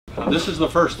This is the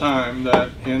first time that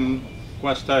in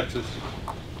West Texas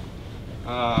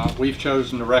we've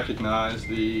chosen to recognize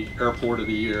the Airport of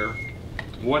the Year.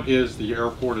 What is the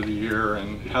Airport of the Year,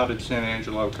 and how did San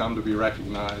Angelo come to be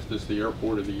recognized as the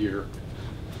Airport of the Year?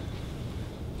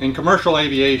 In commercial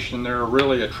aviation, there are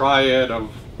really a triad of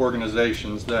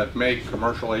organizations that make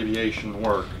commercial aviation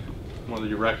work, whether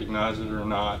you recognize it or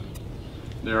not.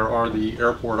 There are the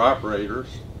airport operators,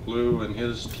 Lou and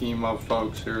his team of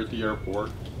folks here at the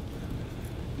airport.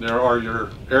 There are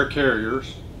your air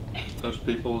carriers, those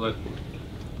people that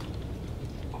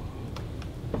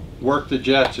work the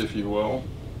jets, if you will.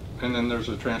 And then there's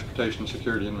the Transportation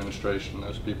Security Administration,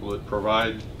 those people that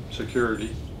provide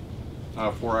security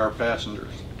for our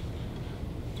passengers.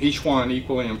 Each one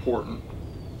equally important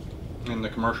in the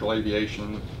commercial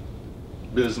aviation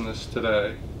business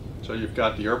today. So you've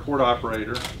got the airport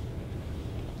operator,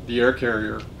 the air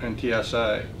carrier, and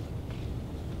TSA.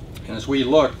 And as we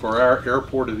look for our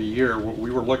Airport of the Year, what we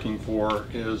were looking for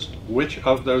is which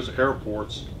of those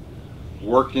airports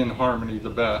worked in harmony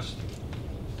the best.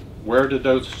 Where did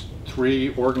those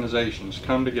three organizations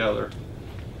come together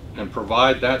and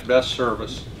provide that best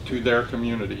service to their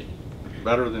community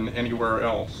better than anywhere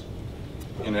else?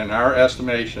 And in our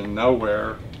estimation,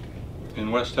 nowhere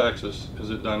in West Texas is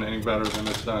it done any better than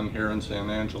it's done here in San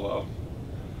Angelo.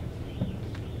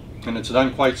 And it's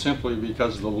done quite simply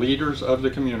because the leaders of the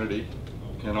community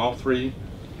in all three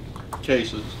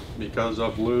cases, because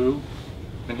of Lou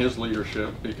and his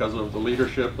leadership, because of the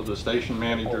leadership of the station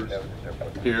managers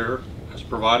here as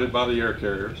provided by the air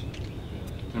carriers,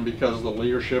 and because of the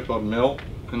leadership of Milt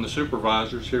and the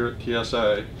supervisors here at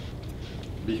TSA,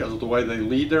 because of the way they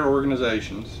lead their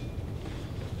organizations,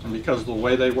 and because of the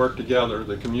way they work together,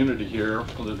 the community here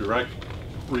are the direct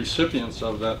recipients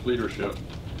of that leadership.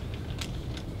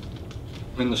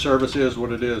 And the service is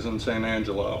what it is in San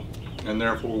Angelo, and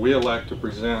therefore we elect to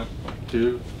present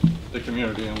to the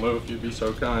community. And Lou, if you'd be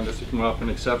so kind as to come up and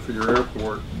accept for your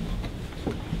airport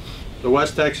the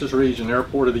West Texas Region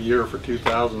Airport of the Year for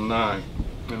 2009.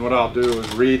 And what I'll do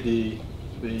is read the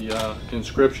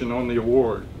inscription on the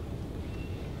award.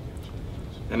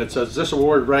 And it says, this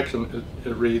award it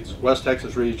reads, West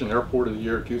Texas Region Airport of the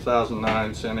Year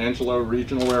 2009, San Angelo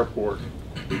Regional Airport.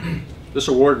 This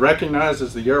award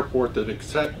recognizes the airport that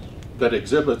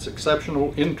exhibits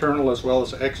exceptional internal as well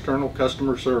as external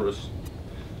customer service.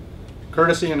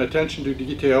 Courtesy and attention to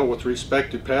detail with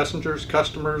respect to passengers,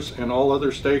 customers, and all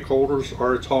other stakeholders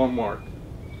are its hallmark.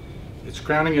 Its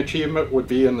crowning achievement would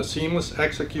be in the seamless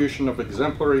execution of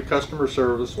exemplary customer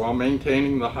service while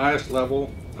maintaining the highest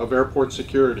level of airport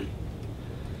security.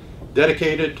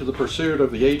 Dedicated to the pursuit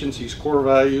of the agency's core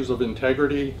values of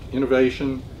integrity,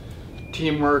 innovation,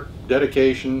 teamwork,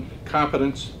 dedication,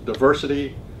 competence,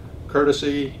 diversity,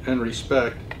 courtesy, and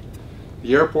respect,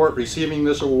 the airport receiving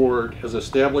this award has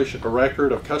established a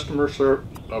record of customer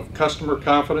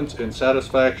confidence and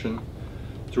satisfaction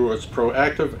through its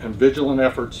proactive and vigilant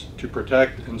efforts to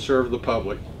protect and serve the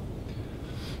public.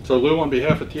 So Lou, on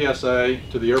behalf of TSA,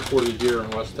 to the Airport of the Year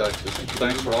in West Texas,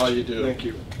 thanks for all you do. Thank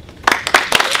you.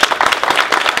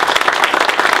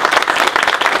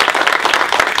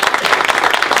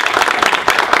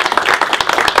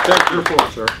 Thank you,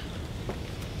 report, sir.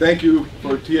 Thank you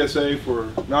for TSA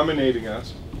for nominating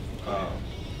us.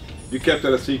 You kept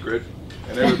it a secret,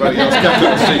 and everybody else kept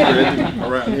it a secret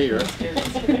around here.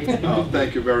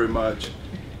 Thank you very much.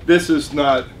 This is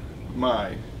not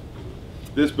mine.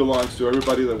 This belongs to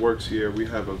everybody that works here. We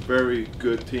have a very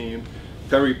good team.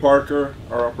 Terry Parker,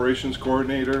 our operations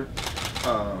coordinator,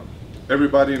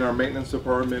 everybody in our maintenance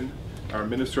department, our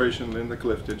administration, Linda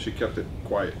Clifton, she kept it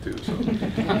quiet too. So,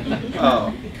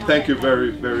 thank you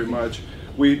very, very much.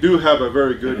 We do have a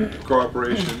very good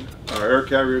cooperation. Our air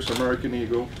carriers, American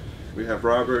Eagle. We have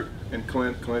Robert and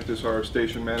Clint. Clint is our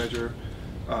station manager.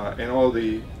 And all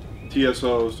the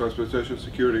TSOs, Transportation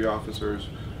Security Officers,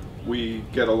 we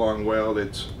get along well.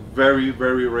 It's very,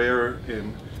 very rare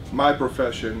in my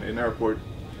profession in airport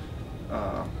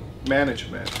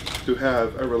management to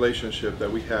have a relationship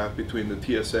that we have between the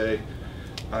TSA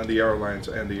and the airlines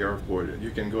and the airport.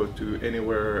 You can go to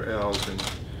anywhere else and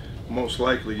most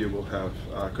likely you will have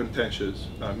contentious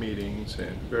meetings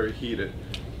and very heated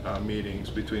meetings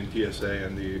between TSA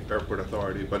and the airport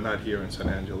authority, but not here in San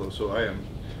Angelo. So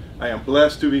I am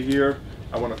blessed to be here.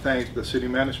 I want to thank the city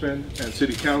management and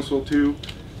city council too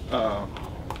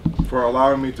for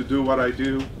allowing me to do what I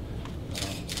do.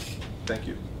 Thank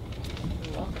you.